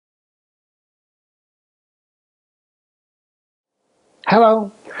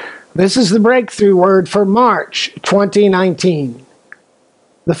Hello, this is the breakthrough word for March 2019.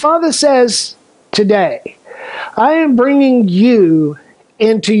 The Father says today, I am bringing you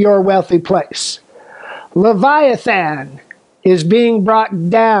into your wealthy place. Leviathan is being brought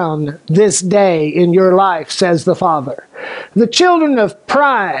down this day in your life, says the Father. The children of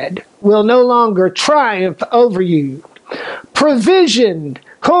pride will no longer triumph over you. Provision.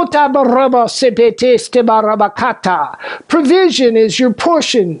 Provision is your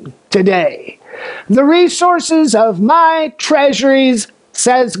portion today. The resources of my treasuries,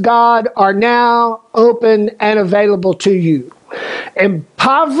 says God, are now open and available to you.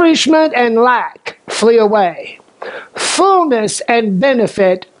 Impoverishment and lack flee away. Fullness and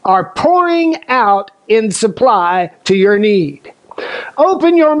benefit are pouring out in supply to your need.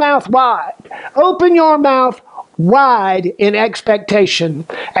 Open your mouth wide. Open your mouth wide in expectation,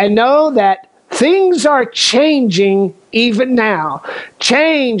 and know that things are changing even now.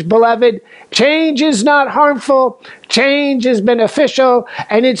 Change, beloved. Change is not harmful. Change is beneficial,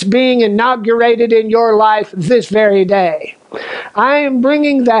 and it's being inaugurated in your life this very day. I am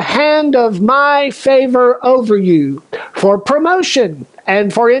bringing the hand of my favor over you for promotion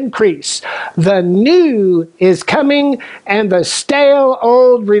and for increase. The new is coming, and the stale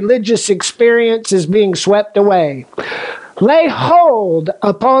old religious experience is being swept away. Lay hold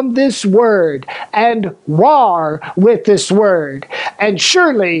upon this word and war with this word, and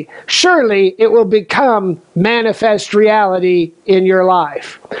surely, surely it will become manifest reality in your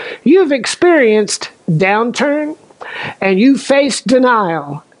life. You've experienced downturn, and you face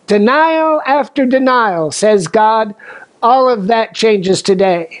denial. Denial after denial, says God. All of that changes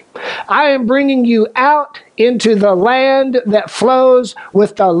today. I am bringing you out into the land that flows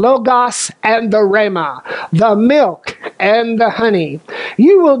with the Logos and the Rhema, the milk and the honey.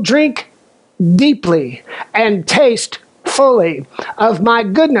 You will drink deeply and taste fully of my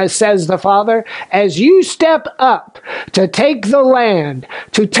goodness, says the Father, as you step up to take the land,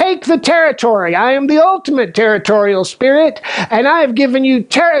 to take the territory. I am the ultimate territorial spirit, and I have given you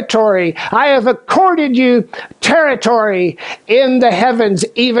territory. I have accorded you territory in the heavens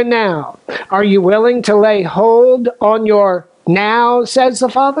even now. Are you willing to lay hold on your now, says the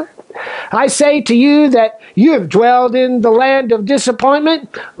Father? I say to you that you have dwelled in the land of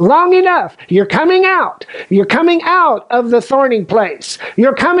disappointment long enough. You're coming out. You're coming out of the thorny place.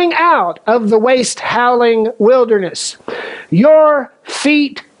 You're coming out of the waste-howling wilderness. Your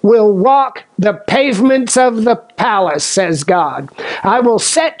feet will walk the pavements of the palace, says God. I will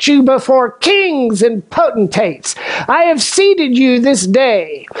set you before kings and potentates. I have seated you this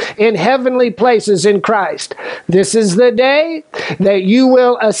day in heavenly places in Christ. This is the day that you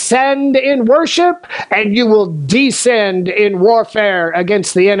will ascend in worship and you will descend in warfare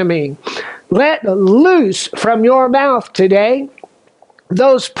against the enemy. Let loose from your mouth today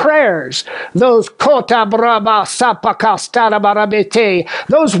those prayers, those those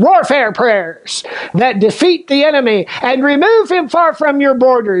warfare prayers that defeat the enemy and remove him far from your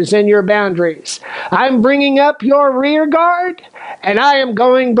borders and your boundaries. I'm bringing up your rear guard, and I am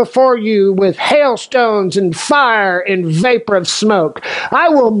going before you with hailstones and fire and vapor of smoke. I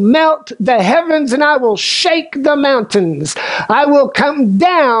will melt the heavens and I will shake the mountains. I will come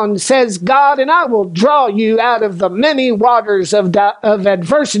down, says God, and I will draw you out of the many waters of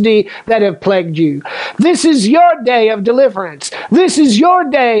adversity that have plagued you. This is your day of deliverance. This is your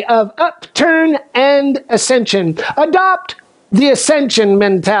day of upturn and ascension. Adopt the ascension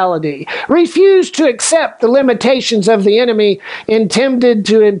mentality. Refuse to accept the limitations of the enemy intended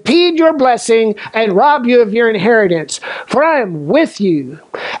to impede your blessing and rob you of your inheritance. For I am with you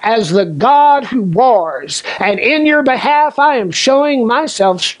as the God who wars, and in your behalf I am showing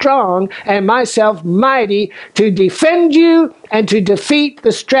myself strong and myself mighty to defend you and to defeat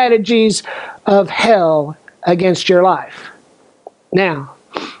the strategies of hell against your life. Now,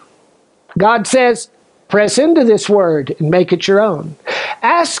 God says, press into this word and make it your own.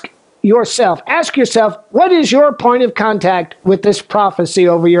 Ask yourself, what is your point of contact with this prophecy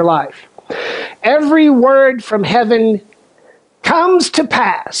over your life? Every word from heaven comes to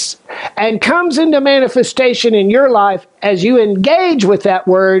pass and comes into manifestation in your life as you engage with that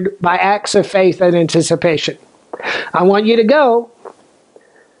word by acts of faith and anticipation. I want you to go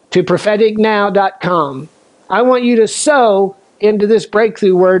to propheticnow.com. I want you to sow into this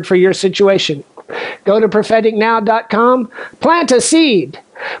breakthrough word for your situation. Go to propheticnow.com, plant a seed.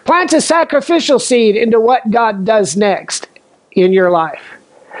 Plant a sacrificial seed into what God does next in your life.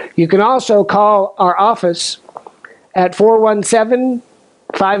 You can also call our office at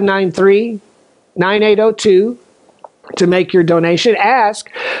 417-593-9802 to make your donation.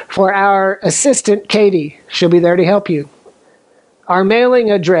 Ask for our assistant, Katie. She'll be there to help you. our mailing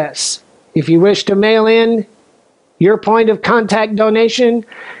address. If you wish to mail in your point of contact donation,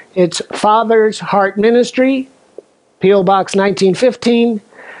 it's Father's Heart Ministry, P.O. Box 1915,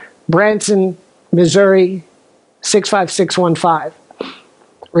 Branson, Missouri, 65615.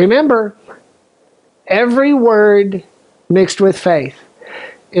 Remember, every word mixed with faith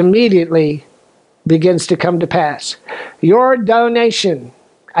immediately begins to come to pass. Your donation,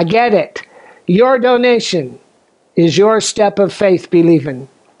 I get it, your donation is your step of faith believing.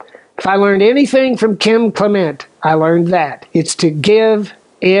 If I learned anything from Kim Clement, I learned that. It's to give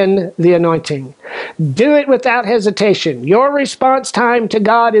in the anointing. Do it without hesitation. Your response time to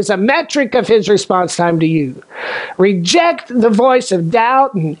God is a metric of his response time to you. Reject the voice of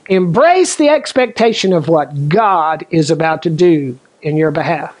doubt and embrace the expectation of what God is about to do in your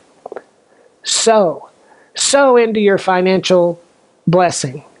behalf. Sow into your financial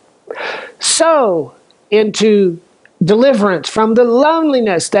blessing. Sow into deliverance from the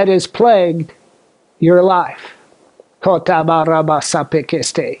loneliness that has plagued your life.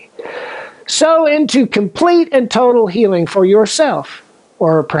 Sow into complete and total healing for yourself,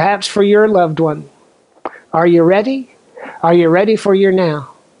 or perhaps for your loved one. Are you ready? Are you ready for your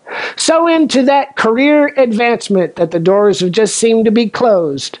now? Sow into that career advancement that the doors have just seemed to be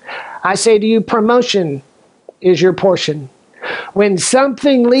closed. I say to you, promotion is your portion. When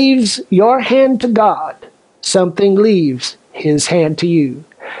something leaves your hand to God, something leaves his hand to you.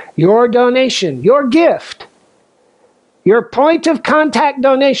 Your donation, your gift, your point of contact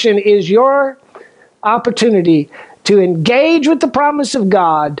donation is your opportunity to engage with the promise of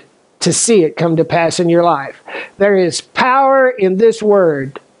God to see it come to pass in your life. There is power in this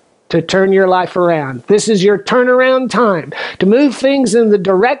word to turn your life around. This is your turnaround time to move things in the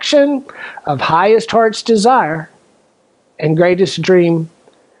direction of highest heart's desire and greatest dream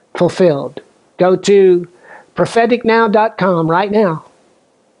fulfilled. Go to propheticnow.com right now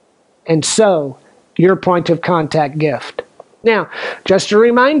and sow your point of contact gift. Now, just a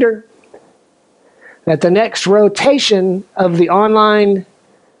reminder that the next rotation of the online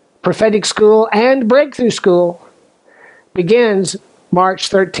prophetic school and breakthrough school begins March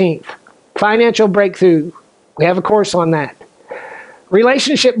 13th. Financial breakthrough. We have a course on that.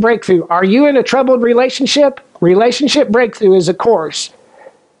 Relationship breakthrough. Are you in a troubled relationship? Relationship breakthrough is a course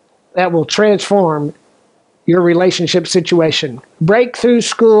that will transform your relationship situation.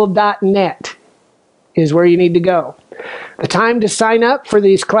 Breakthroughschool.net is where you need to go. The time to sign up for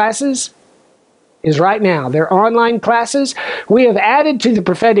these classes is right now. They're online classes. We have added to the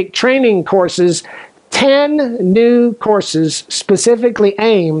prophetic training courses 10 new courses specifically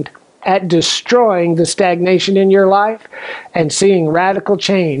aimed at destroying the stagnation in your life and seeing radical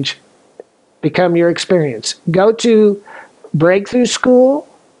change become your experience. Go to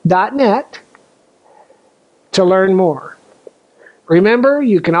breakthroughschool.net to learn more. Remember,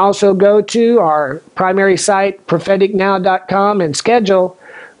 you can also go to our primary site, propheticnow.com, and schedule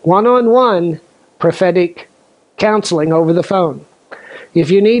one-on-one prophetic counseling over the phone.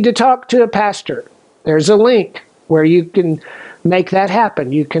 If you need to talk to a pastor, there's a link where you can make that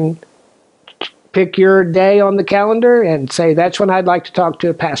happen. You can pick your day on the calendar and say, that's when I'd like to talk to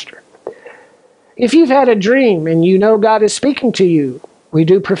a pastor. If you've had a dream and you know God is speaking to you, we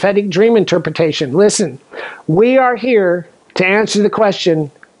do prophetic dream interpretation. Listen, we are here to answer the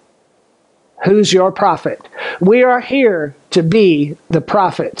question, who's your prophet? We are here to be the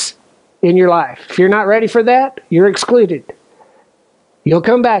prophets in your life. If you're not ready for that, you're excluded. You'll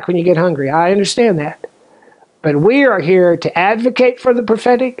come back when you get hungry. I understand that. But we are here to advocate for the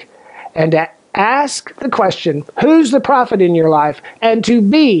prophetic and to ask the question, who's the prophet in your life? And to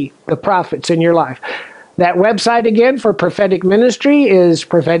be the prophets in your life. That website again for prophetic ministry is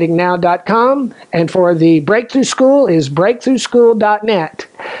propheticnow.com, and for the Breakthrough School is breakthroughschool.net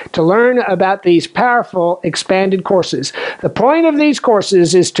to learn about these powerful expanded courses. The point of these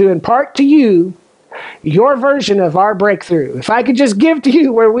courses is to impart to you your version of our breakthrough. If I could just give to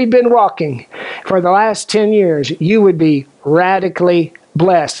you where we've been walking for the last 10 years, you would be radically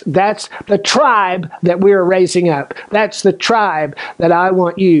blessed. That's the tribe that we're raising up. That's the tribe that I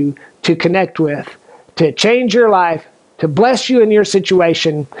want you to connect with, to change your life, to bless you in your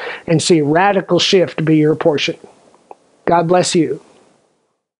situation, and see radical shift be your portion. God bless you.